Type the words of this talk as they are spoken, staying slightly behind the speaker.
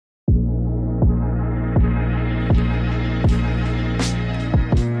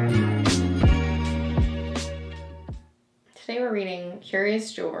we're reading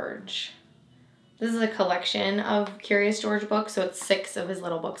Curious George. This is a collection of Curious George books, so it's 6 of his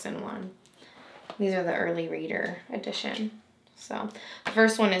little books in one. These are the early reader edition. So the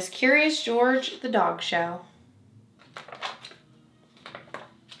first one is Curious George, the Dog Show.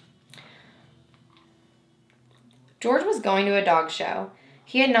 George was going to a dog show.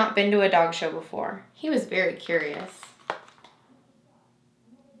 He had not been to a dog show before. He was very curious.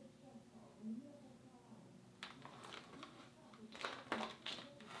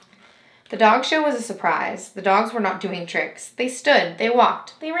 The dog show was a surprise. The dogs were not doing tricks. They stood, they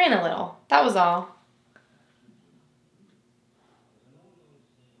walked, they ran a little. That was all.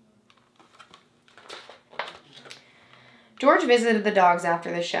 George visited the dogs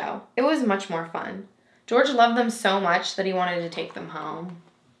after the show. It was much more fun. George loved them so much that he wanted to take them home.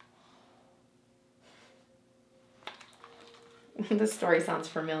 This story sounds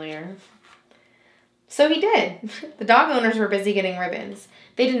familiar. So he did. The dog owners were busy getting ribbons.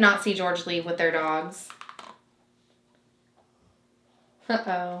 They did not see George leave with their dogs.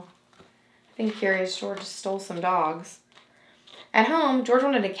 Uh-oh. I think Curious George stole some dogs. At home, George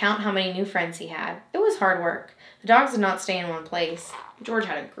wanted to count how many new friends he had. It was hard work. The dogs did not stay in one place. George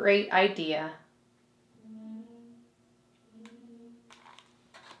had a great idea.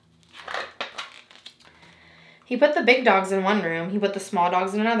 He put the big dogs in one room. He put the small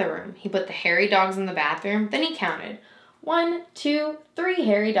dogs in another room. He put the hairy dogs in the bathroom. Then he counted. 1, 2, 3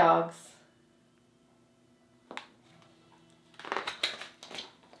 hairy dogs.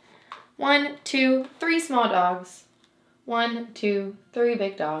 1, 2, 3 small dogs. 1, 2, 3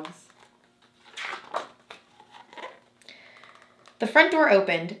 big dogs. The front door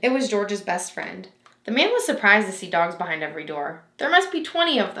opened. It was George's best friend. The man was surprised to see dogs behind every door. There must be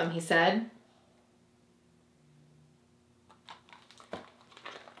 20 of them, he said.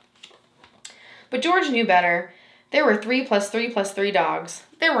 But George knew better. There were 3 plus 3 plus 3 dogs.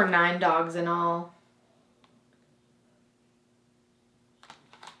 There were 9 dogs in all.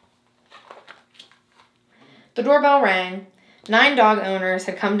 The doorbell rang. 9 dog owners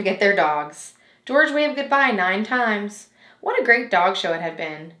had come to get their dogs. George waved goodbye 9 times. What a great dog show it had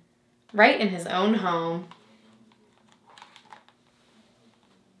been. Right in his own home.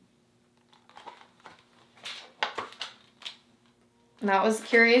 That was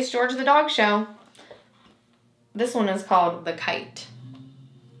Curious George the Dog Show. This one is called The Kite.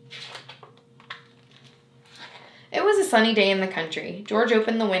 It was a sunny day in the country. George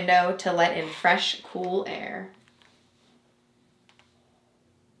opened the window to let in fresh, cool air.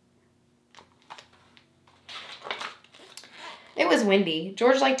 It was windy.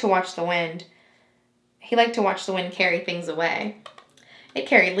 George liked to watch the wind. He liked to watch the wind carry things away. It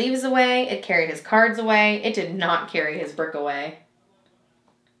carried leaves away. It carried his cards away. It did not carry his brick away.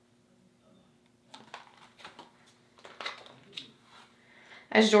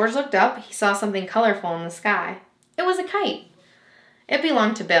 As George looked up, he saw something colorful in the sky. It was a kite. It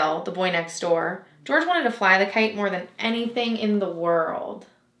belonged to Bill, the boy next door. George wanted to fly the kite more than anything in the world.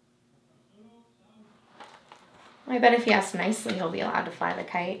 I bet if he asks nicely, he'll be allowed to fly the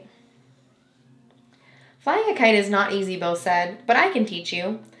kite. Flying a kite is not easy, Bill said, but I can teach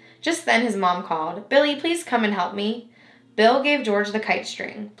you. Just then his mom called. Billy, please come and help me. Bill gave George the kite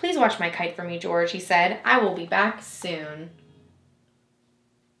string. Please watch my kite for me, George, he said. I will be back soon.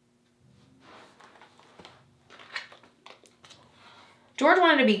 George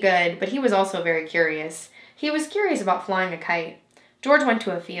wanted to be good, but he was also very curious. He was curious about flying a kite. George went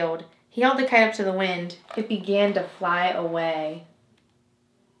to a field. He held the kite up to the wind. It began to fly away.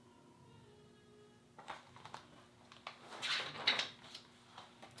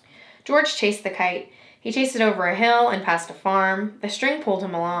 George chased the kite. He chased it over a hill and past a farm. The string pulled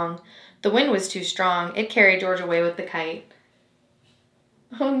him along. The wind was too strong. It carried George away with the kite.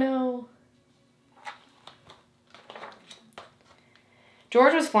 Oh no.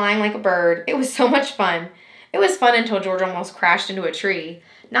 George was flying like a bird. It was so much fun. It was fun until George almost crashed into a tree.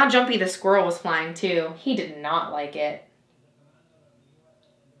 Now Jumpy the squirrel was flying too. He did not like it.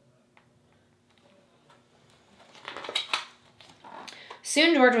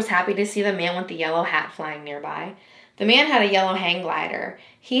 Soon George was happy to see the man with the yellow hat flying nearby. The man had a yellow hang glider.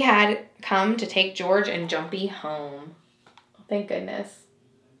 He had come to take George and Jumpy home. Thank goodness.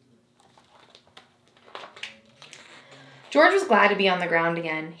 George was glad to be on the ground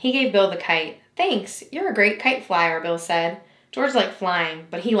again. He gave Bill the kite. Thanks, you're a great kite flyer, Bill said. George liked flying,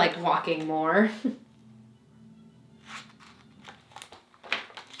 but he liked walking more.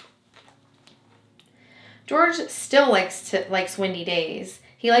 George still likes windy days.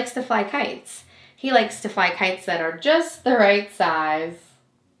 He likes to fly kites. He likes to fly kites that are just the right size.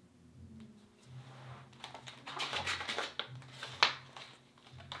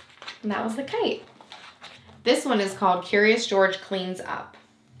 And that was the kite. This one is called Curious George Cleans Up.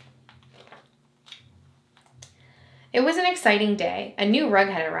 It was an exciting day. A new rug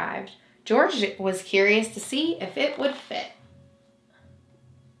had arrived. George was curious to see if it would fit.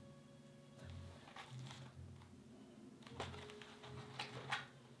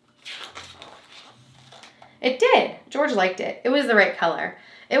 It did. George liked it. It was the right color.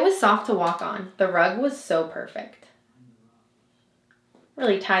 It was soft to walk on. The rug was so perfect.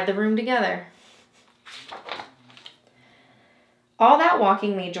 Really tied the room together. All that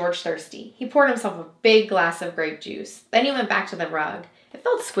walking made George thirsty. He poured himself a big glass of grape juice. Then he went back to the rug. It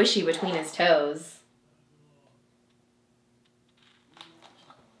felt squishy between his toes.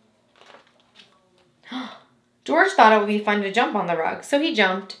 George thought it would be fun to jump on the rug, so he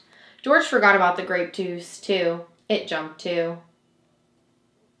jumped. George forgot about the grape juice, too. It jumped, too.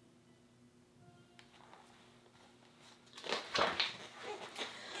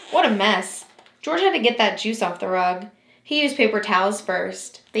 What a mess. George had to get that juice off the rug. He used paper towels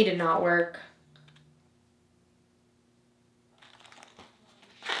first. They did not work.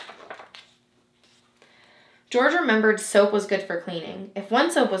 George remembered soap was good for cleaning. If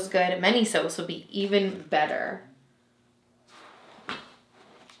one soap was good, many soaps would be even better.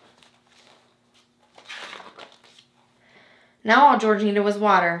 Now all George needed was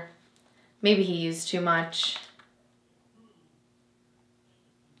water. Maybe he used too much.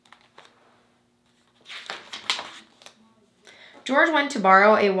 George went to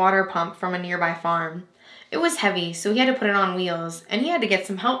borrow a water pump from a nearby farm. It was heavy, so he had to put it on wheels, and he had to get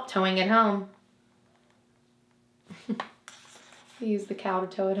some help towing it home. He used the cow to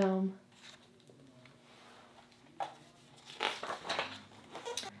tow it home.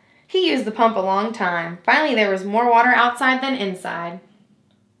 He used the pump a long time. Finally, there was more water outside than inside.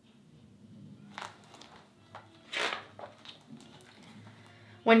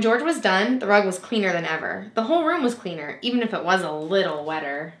 When George was done, the rug was cleaner than ever. The whole room was cleaner, even if it was a little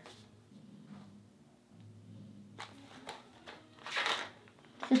wetter.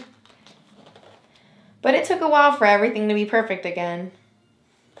 But it took a while for everything to be perfect again.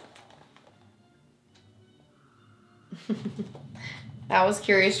 That was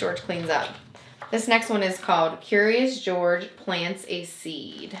Curious George Cleans Up. This next one is called Curious George Plants a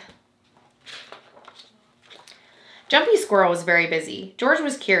Seed. Jumpy Squirrel was very busy. George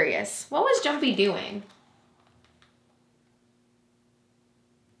was curious. What was Jumpy doing?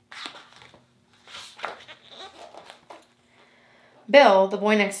 Bill, the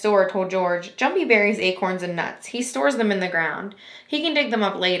boy next door, told George, Jumpy buries acorns and nuts. He stores them in the ground. He can dig them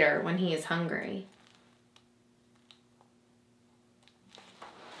up later when he is hungry.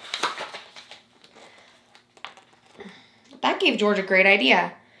 That gave George a great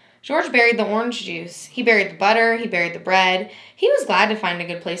idea. George buried the orange juice. He buried the butter. He buried the bread. He was glad to find a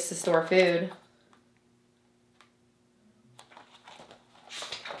good place to store food.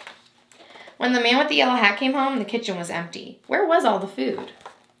 When the man with the yellow hat came home, the kitchen was empty. Where was all the food?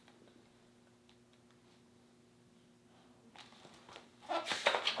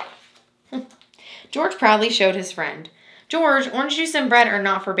 George proudly showed his friend. George, orange juice and bread are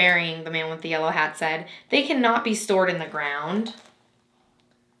not for burying, the man with the yellow hat said. They cannot be stored in the ground.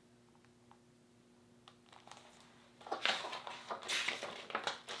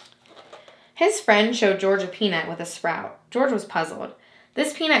 His friend showed George a peanut with a sprout. George was puzzled.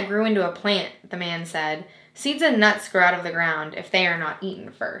 This peanut grew into a plant, the man said. Seeds and nuts grow out of the ground if they are not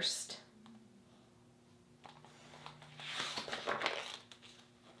eaten first.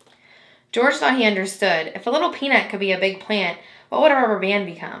 George thought he understood. If a little peanut could be a big plant, what would a rubber band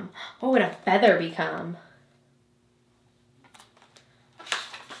become? What would a feather become?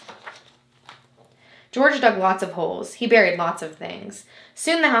 George dug lots of holes. He buried lots of things.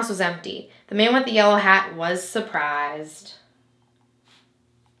 Soon the house was empty. The man with the yellow hat was surprised.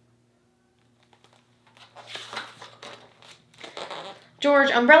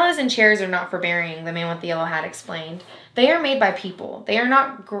 George, umbrellas and chairs are not for burying, the man with the yellow hat explained. They are made by people. They are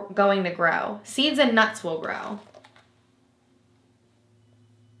not going to grow. Seeds and nuts will grow.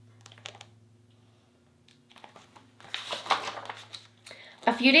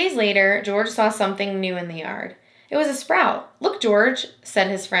 A few days later, George saw something new in the yard. It was a sprout. Look, George, said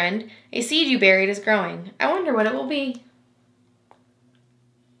his friend. A seed you buried is growing. I wonder what it will be.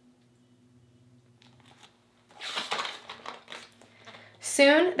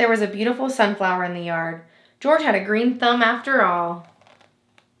 Soon, there was a beautiful sunflower in the yard. George had a green thumb after all.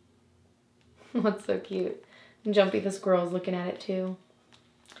 That's so cute. And Jumpy the squirrel is looking at it too.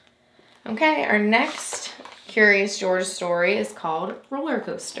 Okay, our next Curious George story is called Roller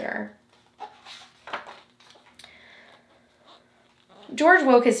Coaster. George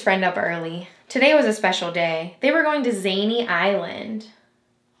woke his friend up early. Today was a special day. They were going to Zany Island.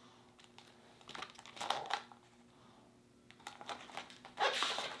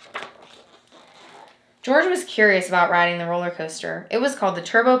 George was curious about riding the roller coaster. It was called the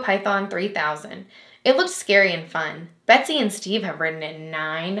Turbo Python 3000. It looked scary and fun. Betsy and Steve have ridden it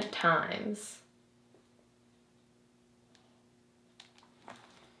 9 times.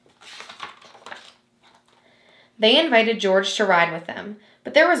 They invited George to ride with them,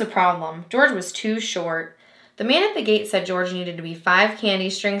 but there was a problem. George was too short. The man at the gate said George needed to be 5 candy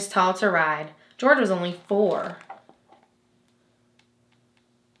strings tall to ride. George was only 4.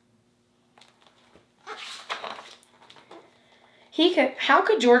 How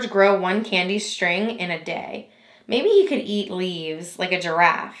could George grow 1 candy string in a day? Maybe he could eat leaves like a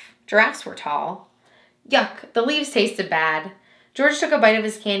giraffe. Giraffes were tall. Yuck, the leaves tasted bad. George took a bite of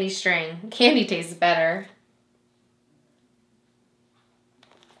his candy string. Candy tastes better.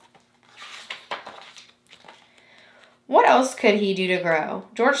 What else could he do to grow?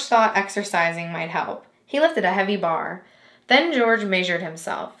 George thought exercising might help. He lifted a heavy bar. Then George measured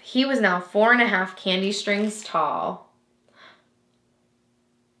himself. He was now 4.5 candy strings tall.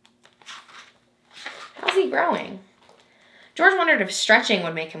 How's he growing? George wondered if stretching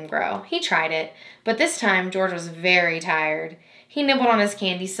would make him grow. He tried it, but this time George was very tired. He nibbled on his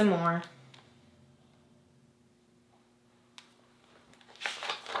candy some more.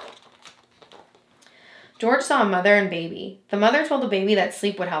 George saw a mother and baby. The mother told the baby that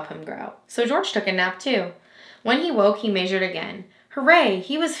sleep would help him grow, so George took a nap too. When he woke, he measured again. Hooray!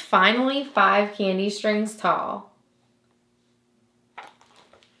 He was finally 5 candy strings tall.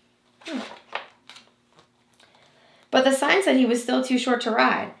 But the sign said he was still too short to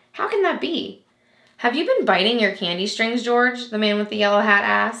ride. How can that be? Have you been biting your candy strings, George? The man with the yellow hat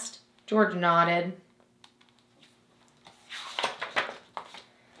asked. George nodded.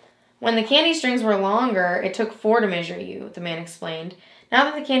 When the candy strings were longer, it took 4 to measure you, the man explained. Now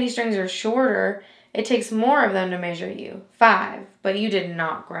that the candy strings are shorter, it takes more of them to measure you. 5, but you did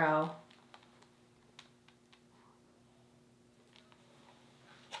not grow.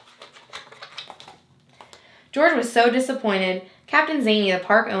 George was so disappointed. Captain Zany, the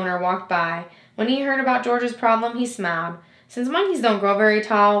park owner, walked by. When he heard about George's problem, he smiled. Since monkeys don't grow very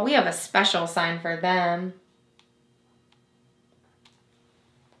tall, we have a special sign for them.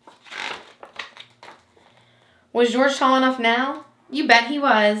 Was George tall enough now? You bet he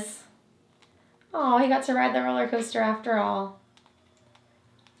was. Oh, he got to ride the roller coaster after all.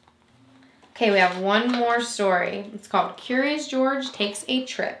 Okay, we have one more story. It's called Curious George Takes a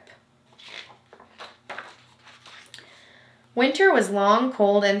Trip. Winter was long,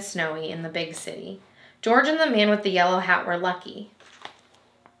 cold, and snowy in the big city. George and the man with the yellow hat were lucky.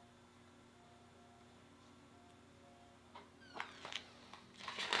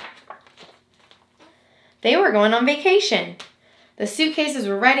 They were going on vacation. The suitcases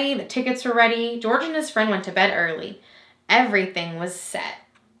were ready, the tickets were ready. George and his friend went to bed early. Everything was set.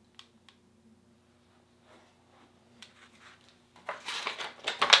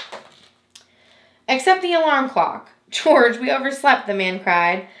 Except the alarm clock. George, we overslept, the man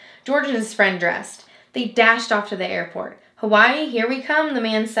cried. George and his friend dressed. They dashed off to the airport. Hawaii, here we come, the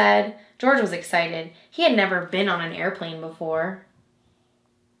man said. George was excited. He had never been on an airplane before.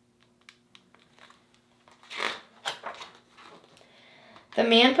 The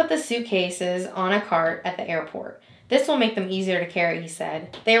man put the suitcases on a cart at the airport. This will make them easier to carry, he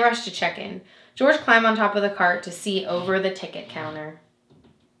said. They rushed to check in. George climbed on top of the cart to see over the ticket counter.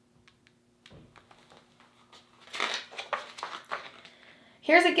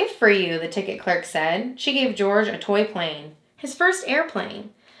 Here's a gift for you, the ticket clerk said. She gave George a toy plane, his first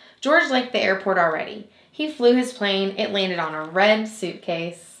airplane. George liked the airport already. He flew his plane. It landed on a red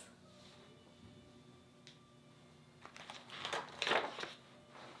suitcase.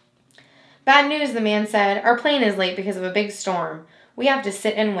 Bad news, the man said. Our plane is late because of a big storm. We have to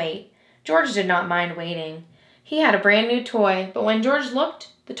sit and wait. George did not mind waiting. He had a brand new toy, but when George looked,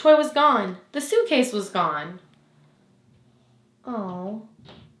 the toy was gone. The suitcase was gone. Oh.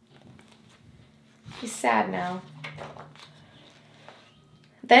 He's sad now.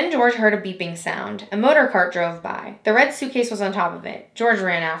 Then George heard a beeping sound. A motor cart drove by. The red suitcase was on top of it. George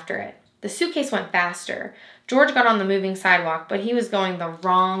ran after it. The suitcase went faster. George got on the moving sidewalk, but he was going the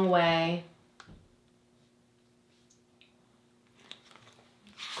wrong way.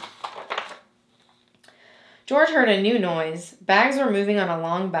 George heard a new noise. Bags were moving on a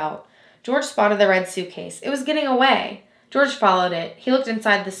long belt. George spotted the red suitcase. It was getting away. George followed it. He looked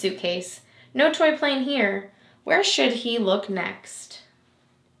inside the suitcase. No toy plane here. Where should he look next?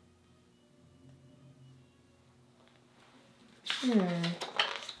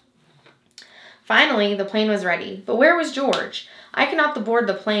 Finally, the plane was ready. But where was George? I cannot board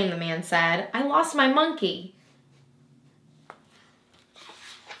the plane, the man said. I lost my monkey.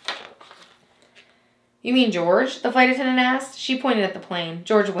 You mean George? The flight attendant asked. She pointed at the plane.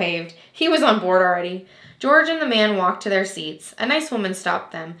 George waved. He was on board already. George and the man walked to their seats. A nice woman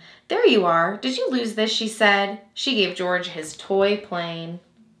stopped them. There you are. Did you lose this? She said. She gave George his toy plane.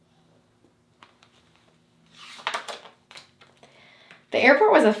 The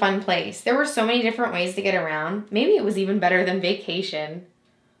airport was a fun place. There were so many different ways to get around. Maybe it was even better than vacation.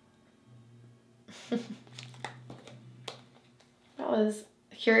 That was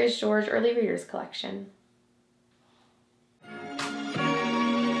Curious George Early Readers Collection.